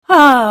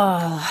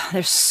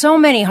there's so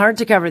many hard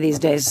to cover these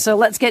days. So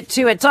let's get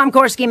to it. Tom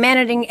Korski,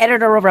 managing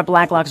editor over at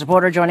Blacklock's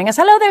Reporter, joining us.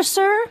 Hello there,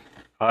 sir.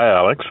 Hi,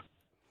 Alex.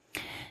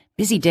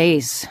 Busy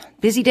days.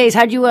 Busy days.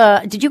 Did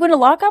you go to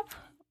lockup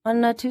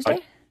on Tuesday?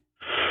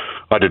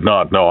 I did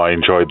not. No, I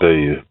enjoyed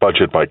the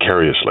budget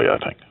vicariously, I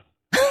think.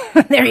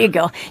 There you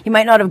go. You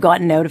might not have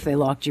gotten out if they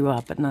locked you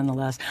up, but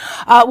nonetheless.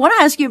 I want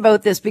to ask you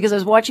about this because I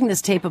was watching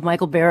this tape of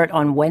Michael Barrett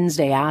on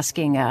Wednesday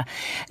asking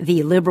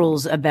the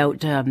Liberals about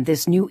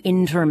this new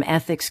interim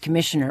ethics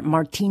commissioner,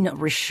 Martine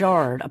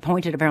Richard,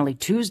 appointed apparently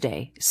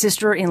Tuesday,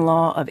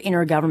 sister-in-law of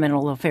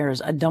intergovernmental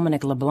affairs,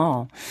 Dominic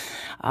LeBlanc.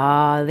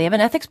 They have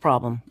an ethics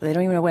problem. They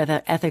don't even know what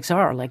ethics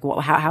are. Like,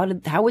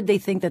 how would they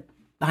think that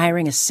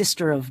hiring a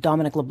sister of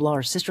Dominic LeBlanc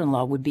or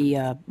sister-in-law would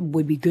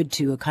be good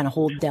to kind of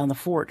hold down the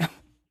fort?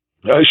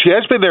 She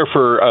has been there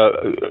for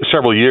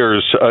several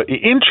years.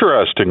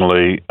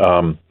 Interestingly,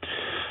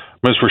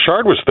 Ms.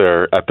 Richard was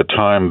there at the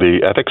time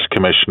the ethics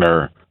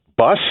commissioner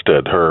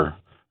busted her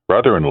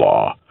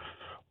brother-in-law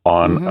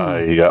on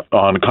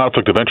on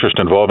conflict of interest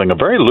involving a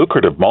very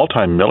lucrative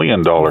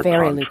multi-million-dollar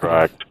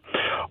contract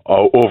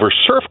over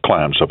surf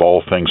clams, of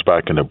all things,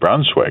 back in New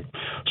Brunswick.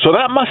 So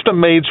that must have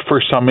made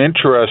for some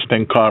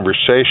interesting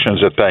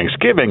conversations at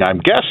Thanksgiving, I'm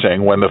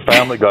guessing, when the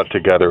family got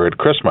together at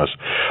Christmas.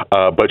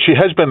 But she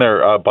has been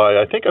there by,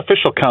 I think,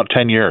 official count,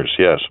 10 years,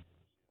 yes.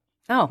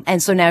 Oh,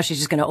 and so now she's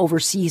just going to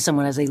oversee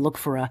someone as they look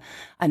for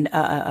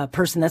a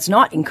person that's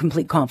not in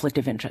complete conflict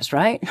of interest,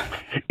 right?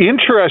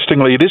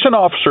 Interestingly, it is an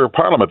officer of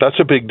Parliament. That's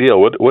a big deal.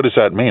 What does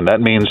that mean?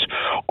 That means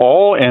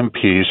all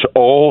MPs,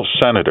 all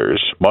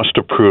senators must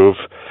approve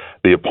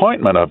the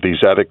appointment of these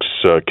ethics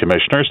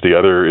commissioners. The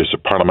other is a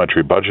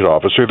parliamentary budget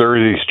officer. There are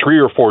these 3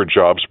 or 4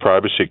 jobs,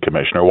 privacy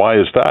commissioner. Why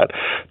is that?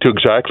 To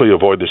exactly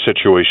avoid the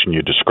situation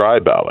you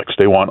describe, Alex.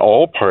 They want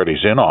all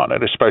parties in on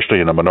it, especially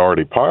in a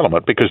minority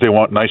parliament, because they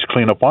want nice,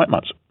 clean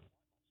appointments.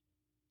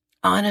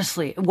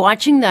 Honestly,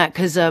 watching that,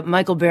 because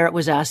Michael Barrett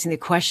was asking the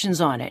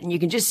questions on it, and you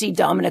can just see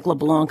Dominic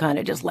LeBlanc kind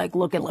of just like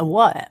looking like,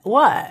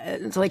 what?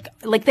 It's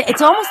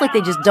it's almost like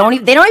they just don't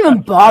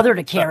even bother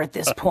to care at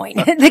this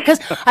point. Because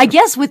I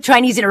guess with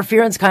Chinese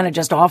interference kind of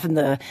just off in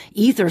the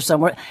ether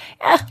somewhere,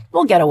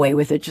 we'll get away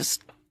with it.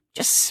 Just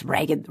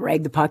rag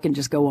the puck and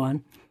just go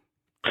on.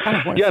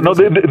 Yeah, no,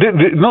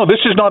 this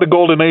is not a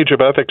golden age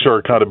of ethics or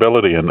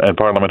accountability in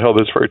Parliament Hill.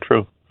 That's very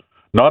true.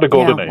 Not a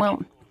golden age.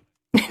 Well,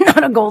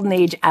 not a golden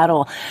age at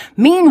all.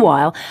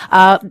 Meanwhile,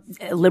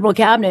 Liberal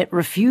cabinet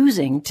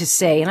refusing to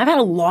say, and I've had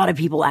a lot of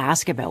people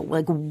ask about,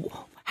 like,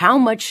 how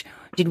much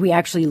did we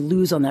actually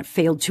lose on that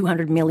failed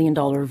 $200 million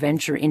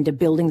venture into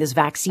building this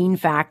vaccine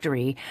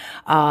factory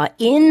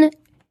in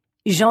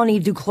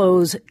Jean-Yves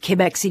Duclos'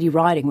 Quebec City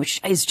riding,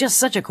 which is just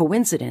such a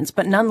coincidence,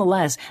 but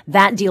nonetheless,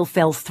 that deal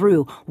fell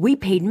through. We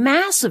paid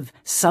massive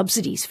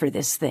subsidies for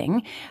this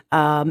thing,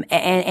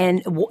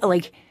 and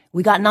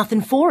we got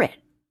nothing for it.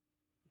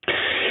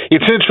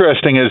 It's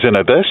interesting, isn't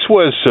it? This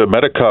was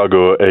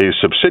Medicago, a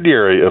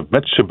subsidiary of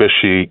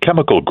Mitsubishi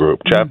Chemical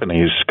Group,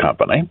 Japanese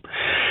company,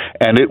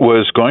 and it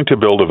was going to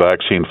build a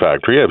vaccine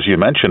factory, as you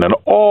mentioned, in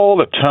all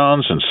the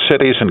towns and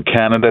cities in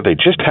Canada. They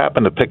just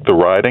happened to pick the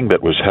riding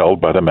that was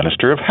held by the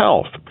Minister of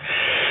Health.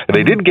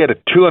 They did get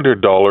a $200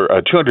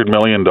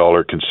 million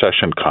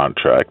concession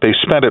contract. They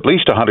spent at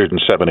least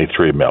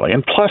 $173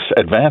 million, plus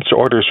advance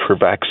orders for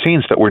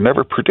vaccines that were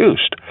never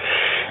produced.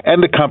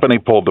 And the company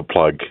pulled the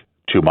plug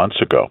 2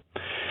 months ago.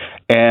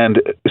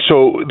 And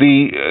so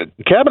the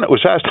cabinet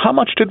was asked, how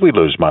much did we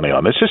lose money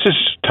on this? This is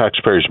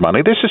taxpayers'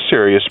 money. This is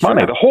serious money.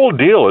 Sure. The whole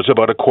deal is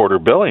about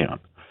 $250 million.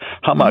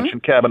 How much?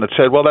 And cabinet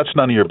said, well, that's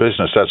none of your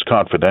business. That's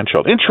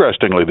confidential.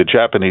 Interestingly, the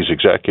Japanese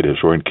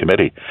executives were in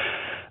committee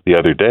the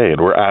other day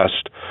and were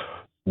asked,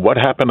 what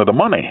happened to the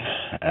money?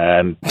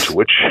 And to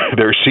which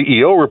their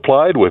CEO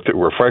replied with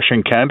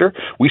refreshing candor,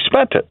 we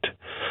spent it.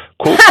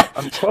 Quote,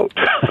 unquote.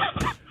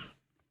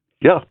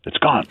 Yeah, it's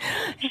gone.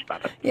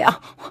 Yeah.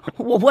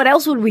 Well, what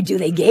else would we do?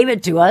 They gave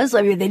it to us.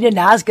 I mean, they didn't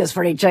ask us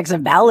for any checks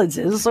and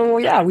balances. So,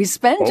 yeah, we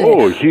spent it.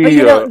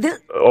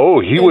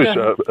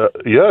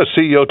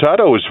 CEO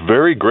Tato was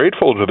very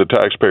grateful to the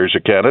taxpayers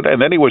of Canada.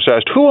 And then he was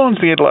asked, who owns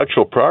the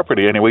intellectual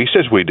property anyway? He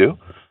says, we do.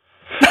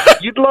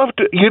 You'd love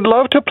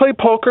to play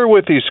poker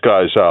with these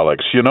guys,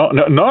 Alex. You know,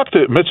 not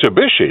the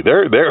Mitsubishi.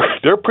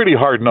 They're pretty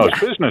hard-nosed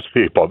business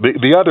people.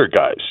 The other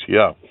guys,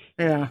 yeah.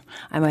 Yeah,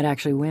 I might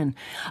actually win.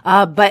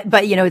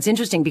 But you know, it's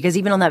interesting because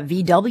even on that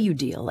VW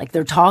deal, like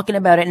they're talking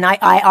about it, and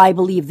I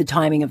believe the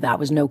timing of that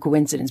was no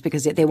coincidence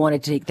because they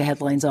wanted to take the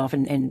headlines off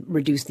and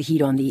reduce the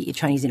heat on the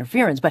Chinese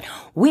interference. But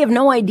we have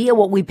no idea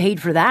what we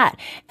paid for that.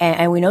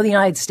 And we know the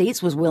United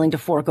States was willing to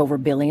fork over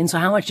billions. So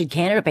how much did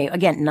Canada pay?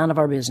 Again, none of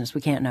our business.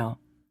 We can't know.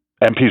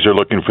 MPs are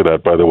looking for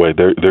that, by the way.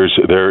 There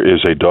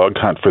is a dog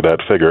hunt for that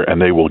figure,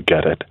 and they will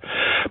get it,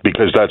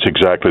 because that's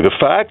exactly the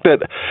fact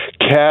that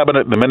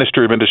Cabinet, the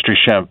Minister of Industry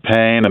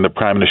Champagne, and the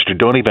Prime Minister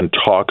don't even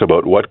talk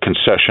about what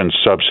concessions,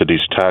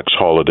 subsidies, tax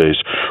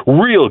holidays,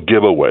 real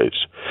giveaways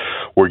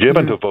were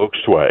given to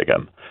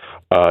Volkswagen.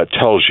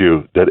 Tells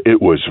you that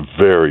it was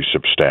very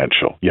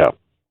substantial. Yeah.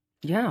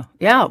 Yeah.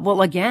 Yeah.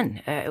 Well,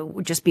 again,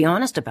 just be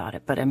honest about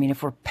it. But I mean,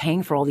 if we're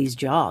paying for all these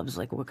jobs,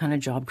 like what kind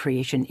of job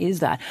creation is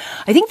that?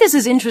 I think this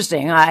is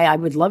interesting. I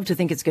would love to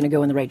think it's going to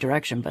go in the right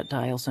direction, but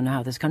I also know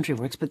how this country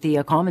works. But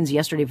the Commons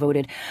yesterday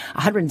voted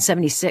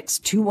 176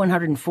 to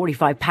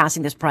 145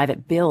 passing this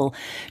private bill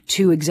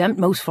to exempt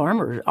most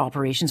farmer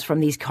operations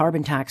from these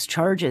carbon tax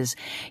charges.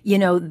 You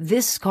know,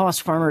 this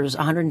cost farmers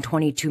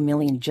 $122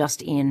 million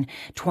just in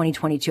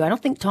 2022. I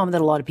don't think, Tom, that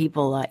a lot of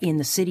people in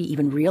the city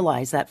even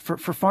realize that for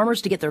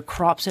farmers to get their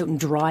crops out and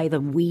dry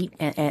the wheat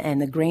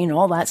and the grain and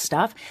all that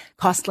stuff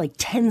costs like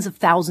tens of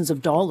thousands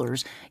of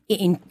dollars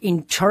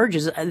in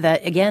charges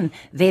that, again,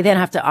 they then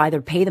have to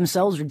either pay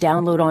themselves or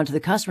download onto the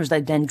customers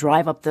that then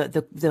drive up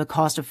the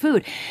cost of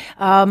food.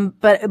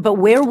 But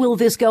where will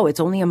this go? It's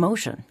only a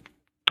motion.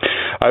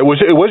 It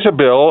was a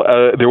bill.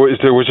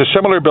 There was a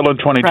similar bill in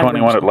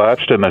 2021. It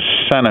lapsed in the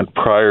Senate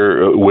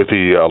prior with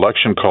the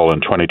election call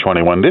in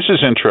 2021. This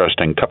is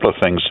interesting. A couple of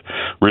things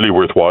really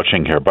worth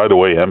watching here. By the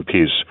way,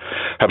 MPs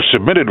have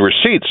submitted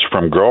receipts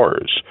from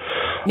growers,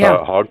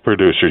 hog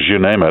producers, you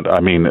name it.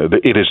 I mean,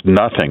 it is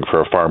nothing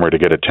for a farmer to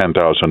get a $10,000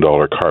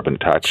 carbon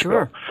tax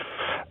bill.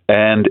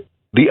 And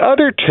the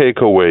other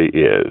takeaway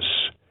is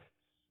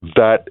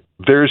that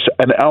there's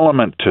an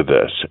element to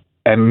this.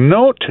 And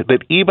note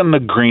that even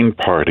the Green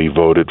Party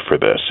voted for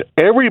this.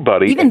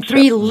 Everybody, even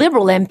three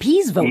Liberal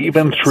MPs voted.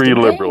 Even three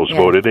Liberals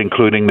voted,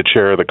 including the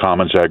chair of the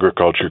Commons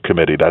Agriculture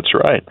Committee. That's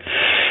right.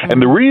 Mm-hmm.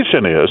 And the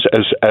reason is,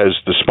 as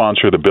the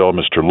sponsor of the bill,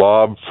 Mr.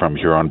 Lobb from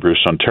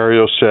Huron-Bruce,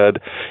 Ontario,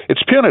 said,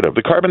 it's punitive.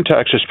 The carbon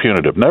tax is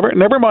punitive.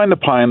 Never mind the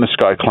pie in the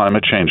sky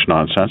climate change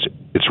nonsense.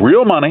 It's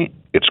real money.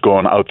 It's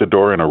going out the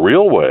door in a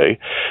real way.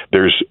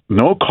 There's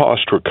no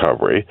cost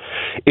recovery.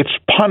 It's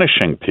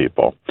punishing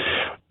people.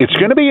 It's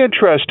going to be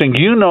interesting.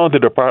 You know the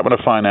Department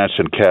of Finance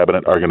and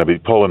Cabinet are going to be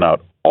pulling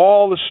out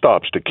all the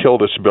stops to kill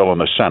this bill in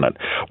the Senate.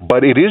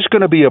 But it is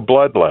going to be a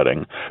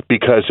bloodletting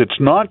because it's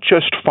not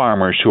just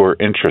farmers who are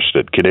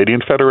interested.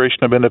 Canadian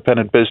Federation of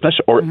Independent Business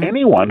or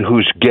anyone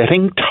who's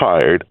getting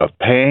tired of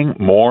paying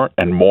more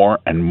and more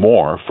and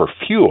more for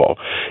fuel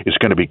is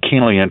going to be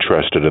keenly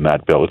interested in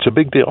that bill. It's a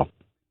big deal.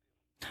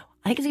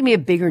 I think it's going to be a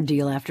bigger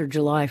deal after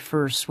July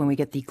 1st when we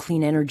get the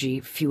clean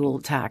energy fuel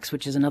tax,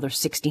 which is another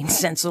 16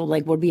 cents. So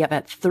like we'll be up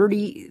at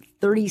 30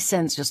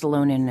 cents just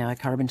alone in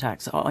carbon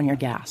tax on your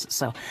gas.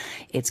 So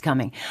it's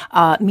coming.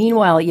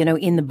 Meanwhile, you know,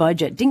 in the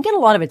budget, didn't get a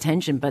lot of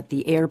attention, but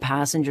the air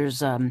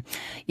passengers,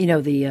 you know,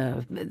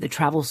 the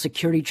travel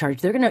security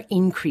charge, they're going to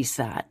increase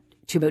that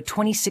to about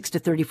 $26 to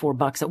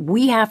 $34 that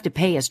we have to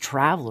pay as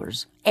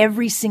travelers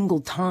every single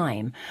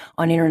time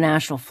on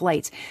international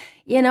flights.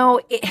 You know,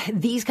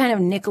 these kind of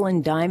nickel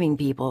and diming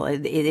people,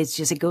 it's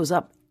just, it goes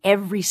up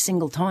every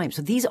single time.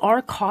 So these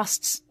are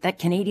costs that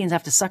Canadians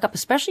have to suck up,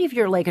 especially if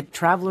you're like a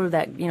traveler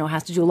that, you know,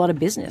 has to do a lot of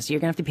business. You're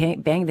going to have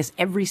to bang this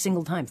every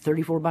single time,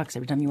 $34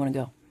 every time you want to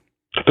go.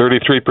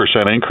 33%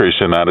 increase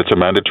in that. It's a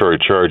mandatory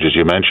charge, as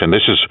you mentioned.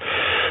 This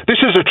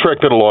is a trick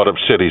that a lot of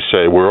cities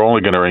say. We're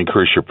only going to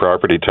increase your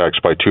property tax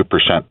by 2%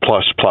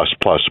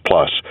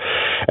 plus.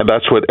 And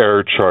that's what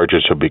air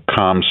charges have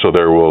become. So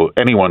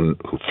anyone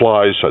who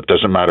flies, it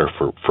doesn't matter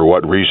for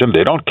what reason,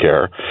 they don't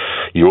care.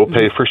 You will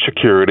pay for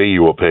security.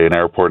 You will pay an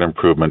airport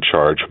improvement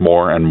charge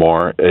more and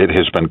more. It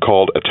has been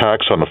called a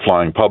tax on the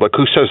flying public.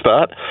 Who says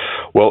that?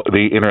 Well,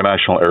 the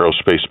International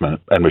Aerospace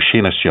and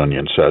Machinists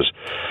Union says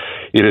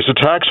it is a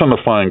tax on the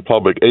flying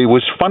public. It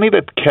was funny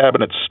that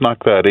Cabinet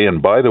snuck that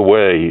in. By the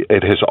way,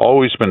 it has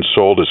always been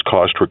sold as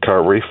cost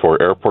recovery for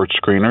airport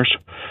screeners.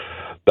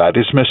 That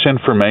is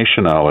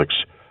misinformation, Alex.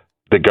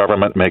 The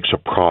government makes a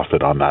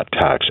profit on that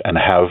tax and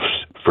have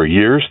for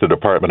years. The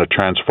Department of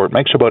Transport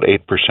makes about 8%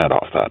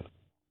 off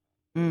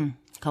that.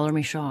 Color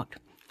me shocked.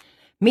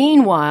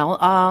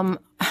 Meanwhile,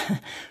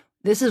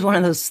 this is one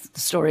of those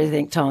stories, I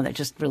think, Tom, that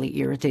just really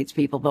irritates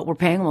people. But we're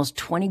paying almost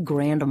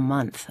 $20,000 a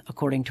month,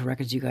 according to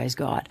records you guys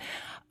got,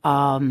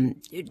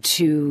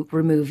 to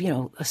remove, you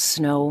know,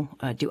 snow,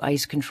 do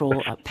ice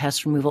control,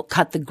 pest removal,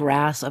 cut the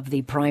grass of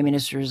the Prime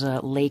Minister's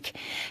lake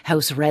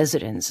house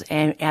residence.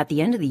 And at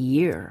the end of the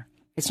year,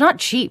 it's not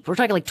cheap. We're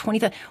talking like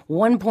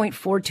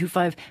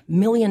 $1.425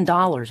 million,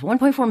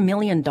 $1.4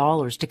 million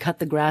to cut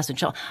the grass and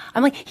shell.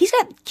 I'm like, he's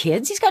got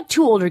kids. He's got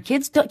two older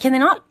kids. Can they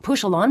not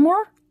push a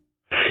lawnmower?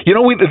 You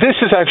know, this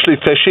is actually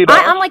fishy.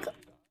 I'm like,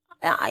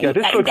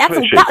 this looks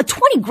fishy.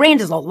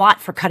 $20,000 is a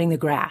lot for cutting the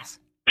grass.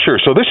 Sure.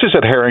 So this is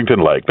at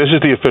Harrington Lake. This is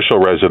the official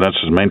residence.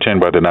 It's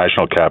maintained by the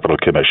National Capital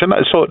Commission.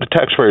 So the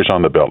taxpayers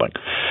on the building.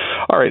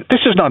 All right.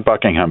 This is not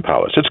Buckingham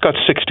Palace. It's got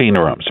 16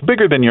 rooms.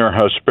 Bigger than your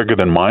house, bigger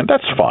than mine.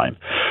 That's fine.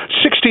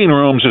 16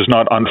 rooms is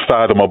not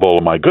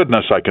unfathomable. My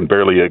goodness, I can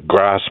barely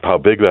grasp how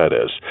big that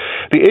is.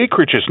 The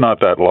acreage is not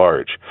that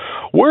large.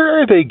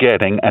 Where are they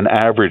getting an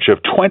average of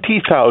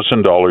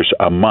 $20,000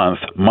 a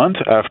month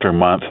after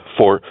month,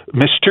 for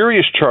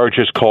mysterious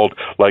charges called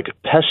like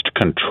pest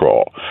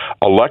control,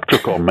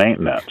 electrical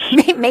maintenance?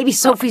 Maybe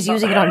Sophie's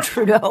using it on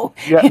Trudeau.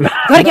 Yeah,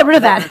 Gotta get rid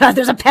of that.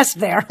 There's a pest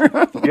there.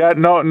 Yeah,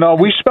 no,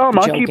 we spell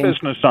monkey Joking.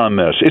 business on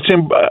this.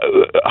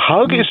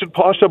 How is it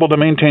possible to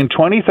maintain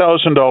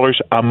 $20,000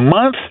 a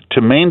month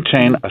to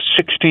maintain a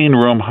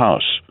 16-room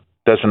house?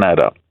 Doesn't add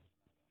up.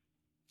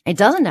 It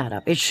doesn't add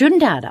up. It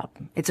shouldn't add up.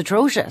 It's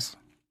atrocious.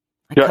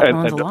 Yeah,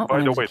 and by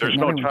the way, there's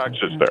no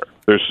taxes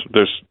there.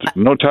 There's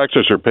no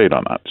taxes are paid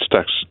on that. It's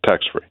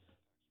tax free.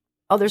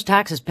 Oh, there's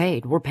taxes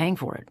paid. We're paying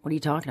for it. What are you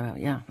talking about?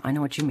 Yeah, I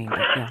know what you mean. But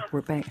yeah,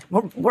 we're paying.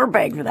 We're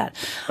paying for that.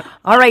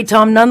 All right,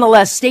 Tom.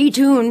 Nonetheless, stay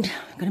tuned.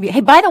 Going to be.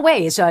 Hey, by the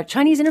way, is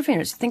Chinese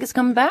interference? Think it's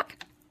coming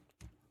back?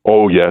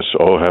 Oh yes.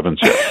 Oh heavens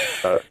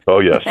yes. Oh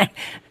yes.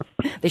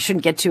 They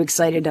shouldn't get too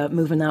excited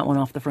moving that one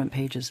off the front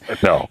pages.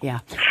 No. Yeah.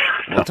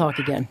 We'll talk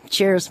again.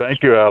 Cheers.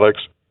 Thank you, Alex.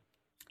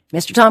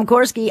 Mr. Tom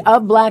Korski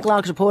of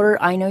Blacklock's Reporter.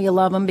 I know you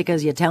love him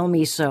because you tell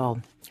me so.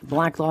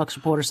 Blacklock's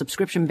Reporter,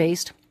 subscription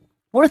based,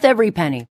 worth every penny.